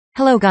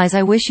Hello guys,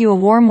 I wish you a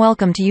warm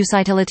welcome to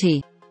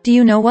Usitility. Do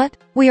you know what?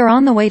 We are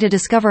on the way to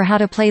discover how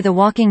to play The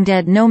Walking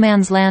Dead No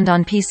Man's Land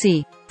on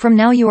PC. From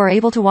now you are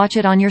able to watch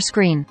it on your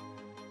screen.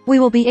 We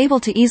will be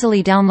able to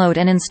easily download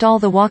and install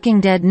The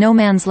Walking Dead No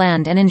Man's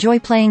Land and enjoy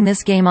playing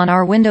this game on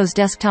our Windows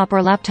desktop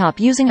or laptop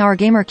using our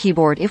gamer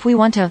keyboard if we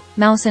want a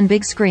mouse and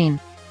big screen.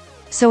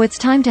 So it's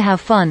time to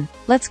have fun.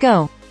 Let's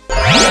go.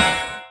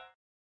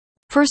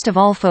 First of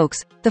all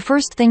folks, the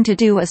first thing to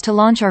do is to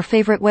launch our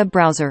favorite web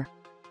browser.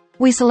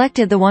 We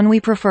selected the one we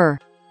prefer.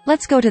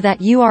 Let's go to that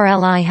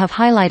URL I have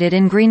highlighted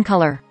in green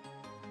color.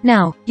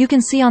 Now, you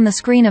can see on the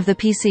screen of the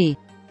PC.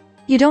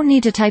 You don't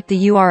need to type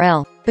the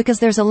URL, because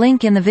there's a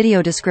link in the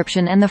video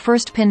description and the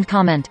first pinned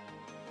comment.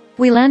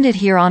 We landed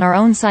here on our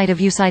own site of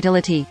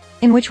Usitility,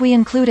 in which we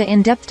include a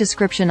in-depth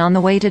description on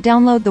the way to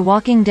download The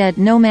Walking Dead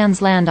No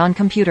Man's Land on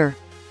computer.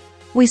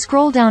 We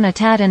scroll down a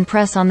tad and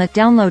press on the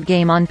Download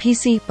Game on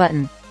PC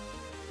button.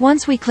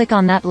 Once we click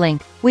on that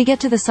link, we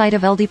get to the site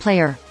of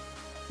LDPlayer.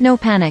 No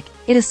panic,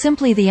 it is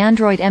simply the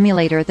Android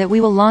emulator that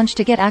we will launch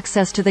to get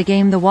access to the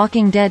game The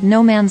Walking Dead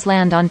No Man's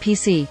Land on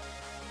PC.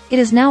 It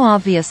is now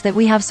obvious that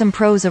we have some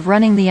pros of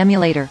running the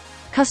emulator: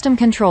 custom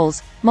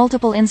controls,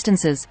 multiple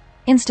instances,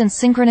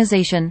 instance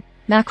synchronization,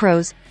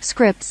 macros,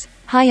 scripts,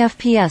 high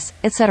FPS,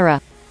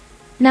 etc.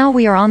 Now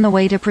we are on the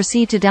way to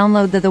proceed to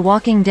download The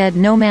Walking Dead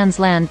No Man's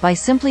Land by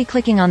simply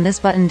clicking on this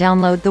button,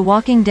 Download The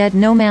Walking Dead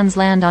No Man's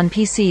Land on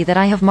PC, that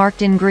I have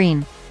marked in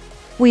green.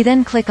 We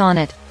then click on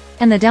it.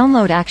 And the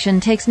download action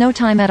takes no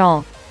time at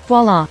all.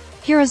 Voila!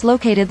 Here is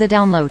located the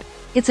download.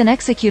 It's an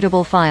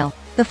executable file.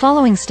 The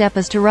following step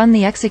is to run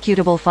the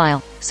executable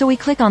file, so we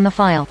click on the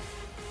file.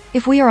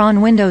 If we are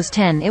on Windows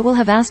 10, it will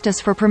have asked us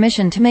for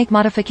permission to make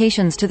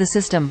modifications to the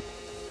system.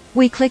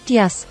 We clicked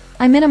yes.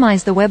 I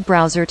minimize the web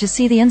browser to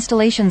see the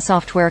installation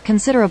software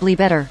considerably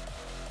better.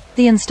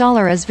 The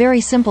installer is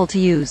very simple to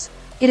use.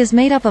 It is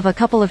made up of a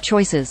couple of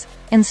choices: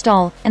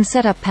 install, and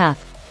setup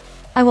path.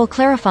 I will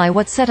clarify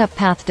what setup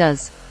path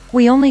does.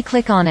 We only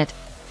click on it.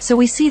 So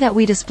we see that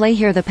we display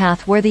here the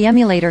path where the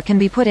emulator can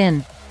be put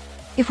in.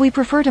 If we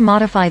prefer to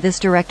modify this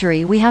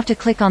directory, we have to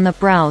click on the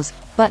Browse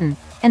button,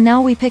 and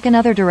now we pick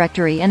another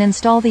directory and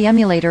install the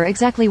emulator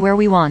exactly where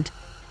we want.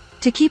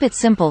 To keep it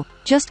simple,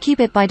 just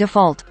keep it by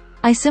default.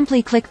 I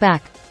simply click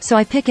back, so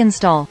I pick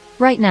Install.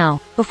 Right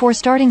now, before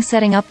starting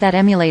setting up that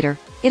emulator,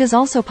 it is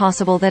also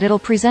possible that it'll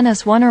present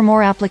us one or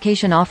more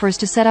application offers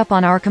to set up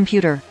on our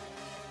computer.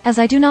 As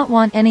I do not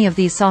want any of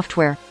these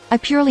software, I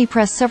purely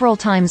press several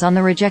times on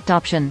the reject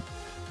option.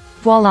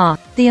 Voila!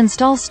 The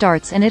install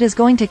starts and it is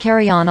going to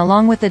carry on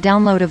along with the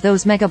download of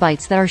those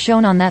megabytes that are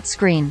shown on that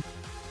screen.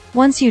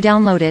 Once you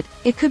download it,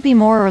 it could be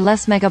more or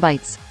less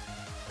megabytes.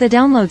 The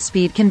download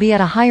speed can be at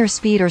a higher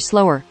speed or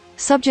slower,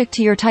 subject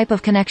to your type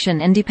of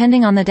connection and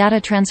depending on the data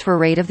transfer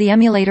rate of the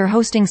emulator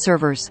hosting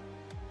servers.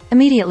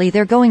 Immediately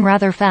they're going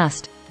rather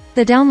fast.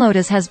 The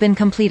download has been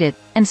completed,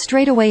 and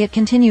straight away it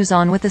continues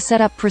on with the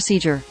setup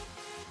procedure.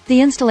 The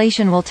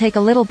installation will take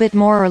a little bit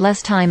more or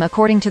less time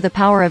according to the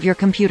power of your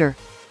computer.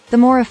 The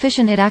more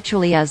efficient it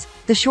actually is,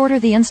 the shorter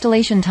the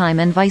installation time,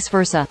 and vice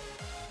versa.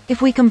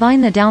 If we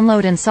combine the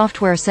download and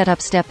software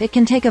setup step, it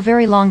can take a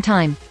very long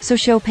time, so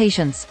show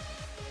patience.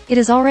 It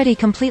is already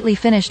completely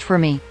finished for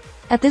me.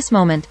 At this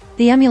moment,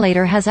 the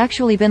emulator has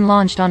actually been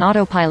launched on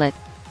autopilot.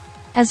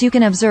 As you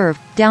can observe,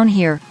 down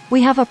here,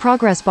 we have a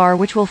progress bar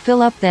which will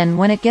fill up. Then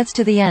when it gets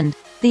to the end,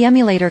 the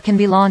emulator can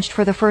be launched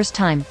for the first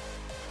time.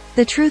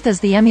 The truth is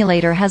the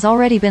emulator has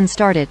already been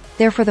started,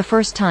 there for the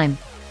first time.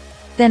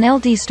 Then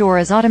LD Store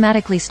is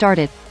automatically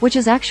started, which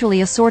is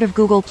actually a sort of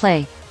Google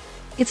Play.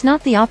 It's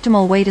not the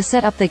optimal way to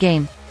set up the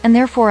game, and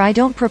therefore I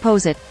don't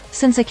propose it,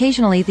 since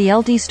occasionally the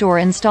LD Store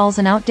installs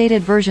an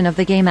outdated version of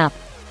the game app.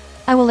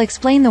 I will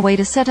explain the way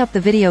to set up the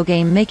video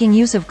game making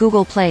use of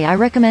Google Play. I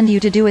recommend you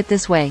to do it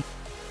this way.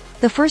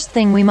 The first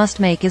thing we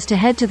must make is to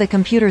head to the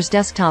computer's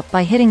desktop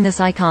by hitting this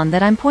icon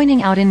that I'm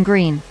pointing out in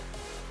green.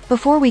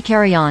 Before we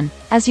carry on,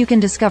 as you can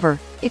discover,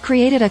 it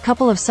created a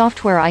couple of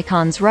software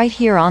icons right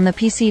here on the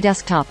PC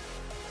desktop.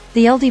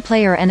 The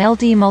LDPlayer and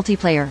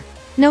LDMultiplayer.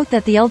 Note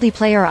that the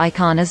LDPlayer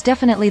icon is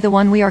definitely the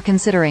one we are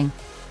considering.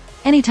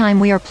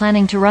 Anytime we are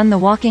planning to run The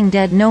Walking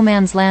Dead No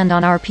Man's Land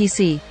on our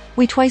PC,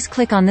 we twice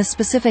click on this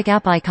specific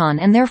app icon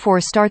and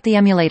therefore start the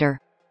emulator.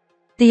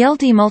 The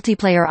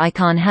LDMultiplayer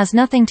icon has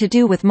nothing to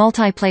do with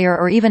multiplayer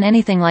or even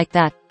anything like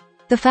that.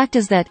 The fact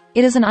is that,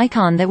 it is an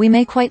icon that we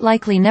may quite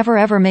likely never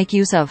ever make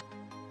use of.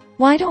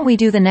 Why don't we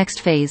do the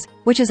next phase,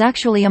 which is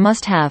actually a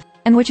must-have,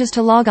 and which is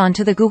to log on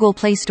to the Google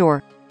Play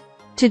Store.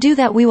 To do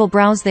that we will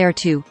browse there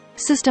to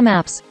System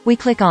Apps, we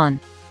click on.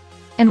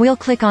 And we'll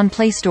click on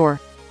Play Store.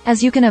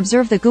 As you can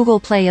observe, the Google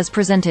Play is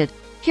presented.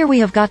 Here we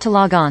have got to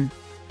log on.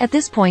 At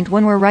this point,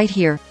 when we're right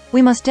here,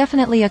 we must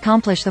definitely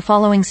accomplish the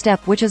following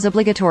step, which is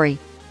obligatory.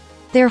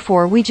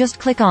 Therefore we just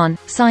click on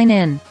Sign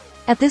In.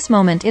 At this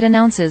moment it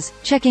announces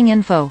Checking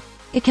Info.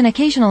 It can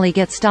occasionally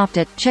get stopped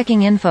at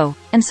Checking Info,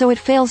 and so it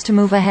fails to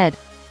move ahead.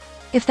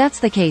 If that's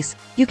the case,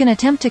 you can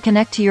attempt to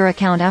connect to your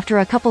account after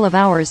a couple of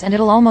hours and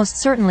it'll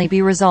almost certainly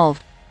be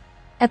resolved.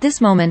 At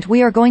this moment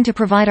we are going to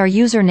provide our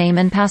username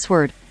and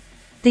password.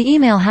 The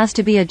email has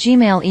to be a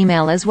Gmail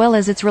email as well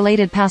as its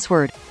related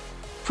password.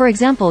 For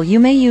example, you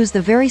may use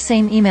the very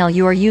same email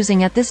you are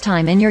using at this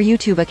time in your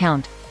YouTube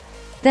account.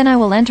 Then I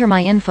will enter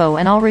my info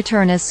and I'll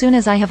return as soon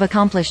as I have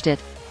accomplished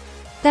it.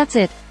 That's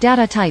it,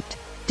 data typed.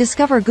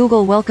 Discover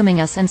Google welcoming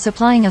us and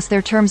supplying us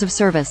their terms of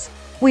service.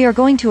 We are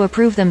going to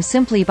approve them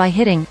simply by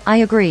hitting, I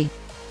agree.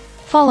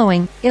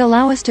 Following, it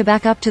allows us to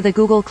back up to the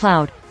Google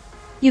Cloud.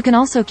 You can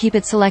also keep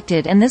it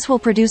selected and this will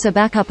produce a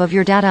backup of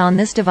your data on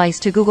this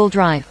device to Google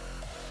Drive.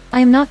 I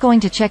am not going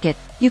to check it.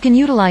 You can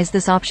utilize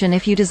this option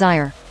if you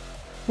desire.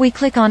 We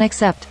click on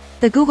Accept.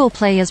 The Google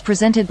Play is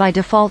presented by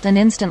default and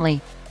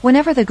instantly.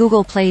 Whenever the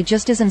Google Play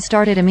just isn't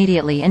started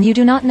immediately and you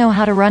do not know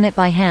how to run it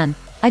by hand,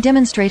 I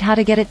demonstrate how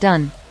to get it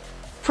done.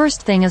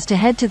 First thing is to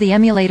head to the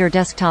emulator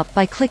desktop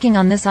by clicking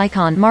on this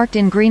icon marked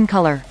in green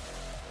color.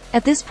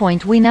 At this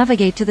point we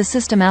navigate to the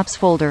System Apps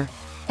folder.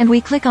 And we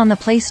click on the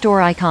Play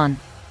Store icon.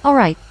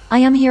 Alright, I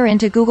am here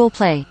into Google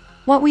Play.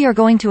 What we are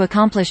going to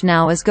accomplish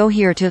now is go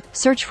here to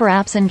Search for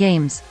Apps and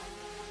Games.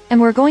 And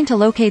we're going to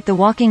locate The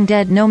Walking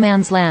Dead No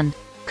Man's Land.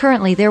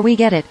 Currently there we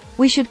get it.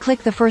 We should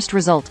click the first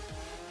result.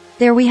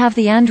 There we have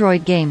the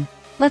Android game.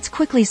 Let's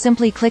quickly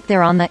simply click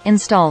there on the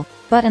Install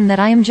button that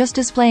I am just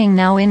displaying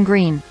now in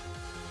green.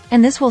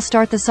 And this will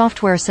start the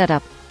software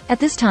setup.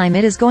 At this time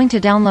it is going to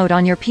download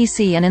on your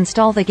PC and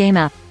install the game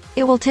app.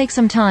 It will take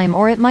some time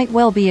or it might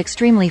well be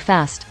extremely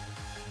fast.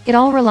 It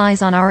all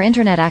relies on our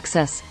internet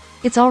access.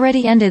 It's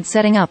already ended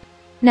setting up.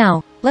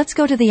 Now, let's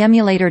go to the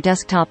emulator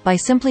desktop by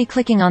simply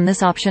clicking on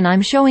this option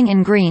I'm showing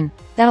in green,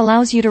 that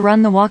allows you to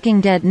run The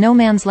Walking Dead No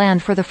Man's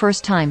Land for the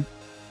first time.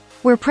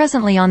 We're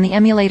presently on the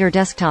emulator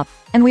desktop,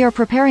 and we are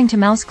preparing to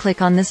mouse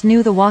click on this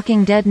new The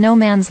Walking Dead No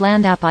Man's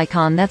Land app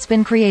icon that's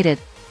been created.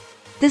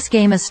 This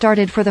game is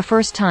started for the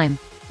first time.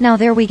 Now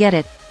there we get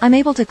it. I'm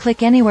able to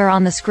click anywhere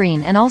on the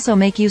screen and also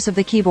make use of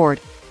the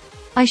keyboard.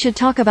 I should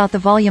talk about the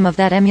volume of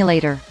that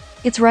emulator.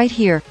 It's right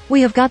here.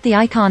 We have got the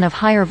icon of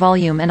higher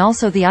volume and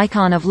also the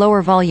icon of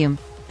lower volume.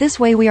 This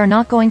way we are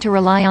not going to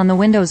rely on the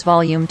Windows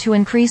volume to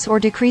increase or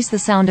decrease the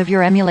sound of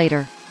your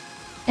emulator.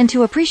 And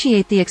to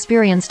appreciate the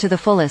experience to the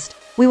fullest,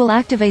 we will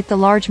activate the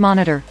large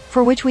monitor,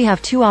 for which we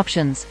have two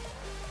options.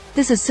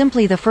 This is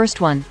simply the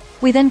first one.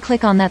 We then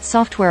click on that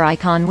software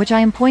icon which I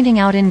am pointing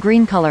out in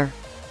green color.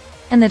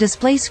 And the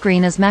display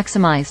screen is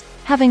maximized,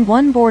 having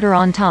one border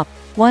on top,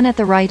 one at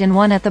the right and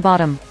one at the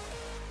bottom.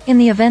 In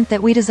the event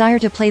that we desire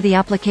to play the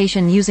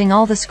application using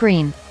all the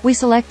screen, we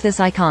select this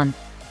icon.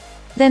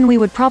 Then we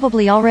would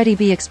probably already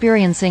be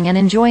experiencing and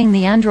enjoying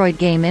the Android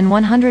game in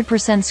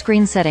 100%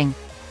 screen setting.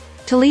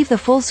 To leave the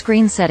full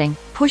screen setting,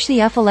 push the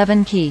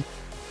F11 key.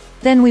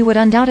 Then we would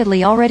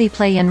undoubtedly already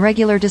play in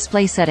regular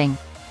display setting.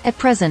 At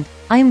present,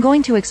 I am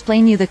going to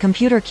explain you the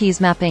computer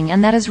keys mapping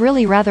and that is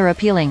really rather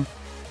appealing.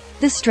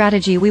 This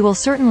strategy we will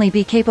certainly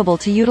be capable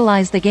to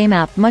utilize the game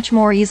app much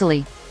more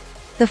easily.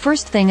 The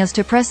first thing is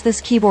to press this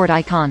keyboard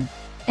icon.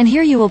 And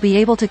here you will be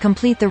able to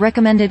complete the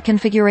recommended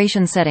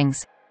configuration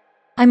settings.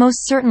 I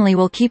most certainly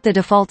will keep the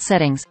default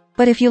settings,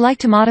 but if you like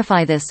to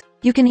modify this,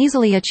 you can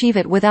easily achieve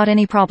it without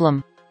any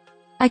problem.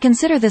 I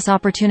consider this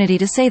opportunity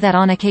to say that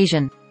on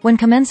occasion, when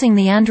commencing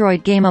the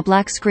Android game a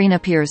black screen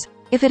appears.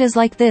 If it is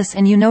like this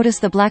and you notice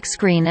the black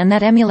screen and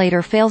that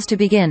emulator fails to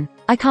begin,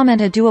 I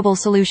comment a doable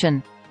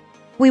solution.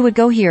 We would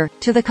go here,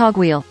 to the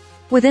cogwheel.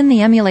 Within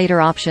the emulator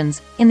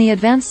options, in the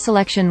advanced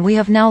selection we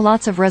have now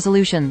lots of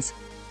resolutions.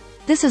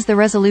 This is the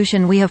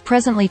resolution we have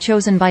presently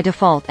chosen by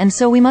default and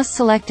so we must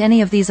select any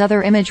of these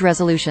other image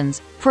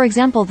resolutions, for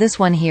example this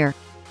one here.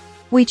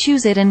 We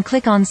choose it and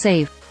click on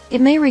Save.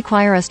 It may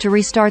require us to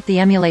restart the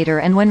emulator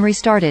and when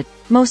restarted,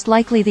 most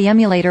likely the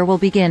emulator will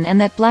begin and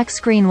that black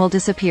screen will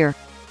disappear.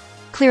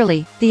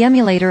 Clearly, the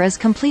emulator is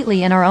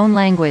completely in our own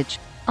language.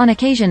 On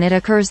occasion it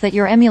occurs that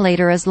your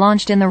emulator is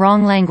launched in the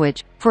wrong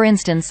language, for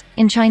instance,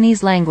 in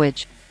Chinese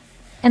language.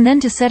 And then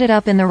to set it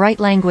up in the right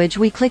language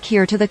we click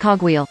here to the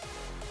cogwheel.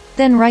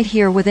 Then right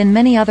here within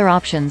many other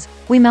options,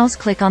 we mouse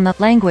click on the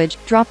language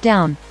drop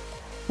down.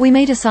 We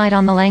may decide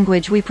on the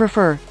language we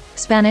prefer,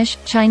 Spanish,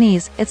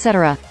 Chinese,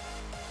 etc.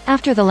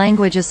 After the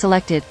language is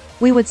selected,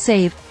 we would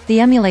save, the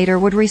emulator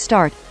would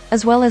restart,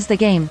 as well as the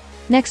game,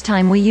 next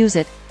time we use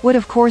it, would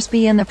of course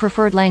be in the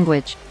preferred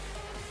language.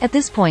 At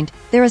this point,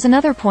 there is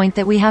another point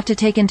that we have to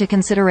take into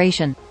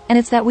consideration, and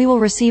it's that we will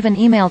receive an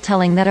email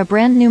telling that a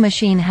brand new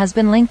machine has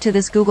been linked to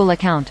this Google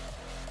account.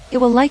 It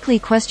will likely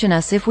question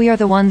us if we are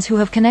the ones who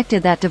have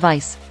connected that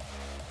device.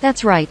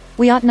 That's right,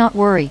 we ought not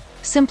worry,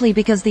 simply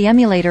because the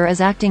emulator is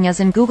acting as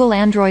in Google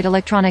Android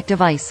electronic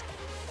device.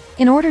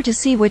 In order to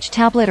see which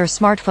tablet or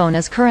smartphone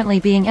is currently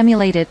being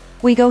emulated,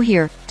 we go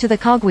here, to the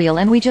cogwheel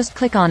and we just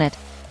click on it.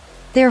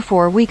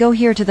 Therefore we go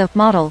here to the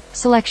Model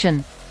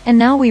selection. And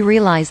now we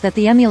realize that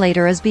the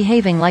emulator is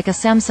behaving like a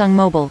Samsung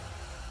mobile.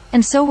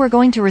 And so we're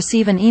going to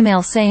receive an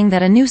email saying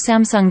that a new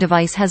Samsung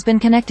device has been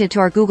connected to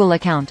our Google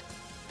account.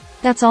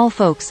 That's all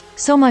folks,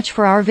 so much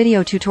for our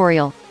video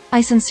tutorial.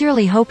 I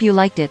sincerely hope you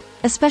liked it,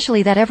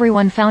 especially that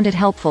everyone found it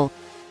helpful.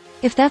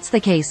 If that's the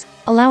case,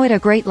 allow it a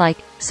great like,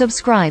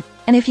 subscribe,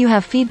 and if you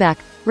have feedback,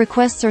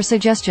 requests or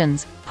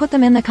suggestions, put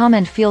them in the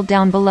comment field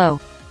down below.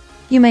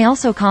 You may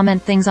also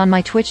comment things on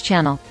my Twitch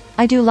channel.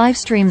 I do live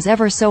streams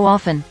ever so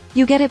often.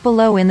 You get it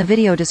below in the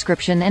video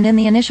description and in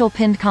the initial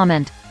pinned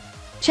comment.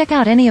 Check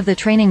out any of the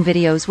training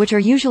videos which are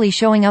usually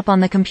showing up on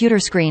the computer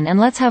screen, and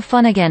let's have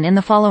fun again in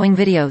the following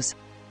videos.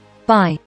 Bye.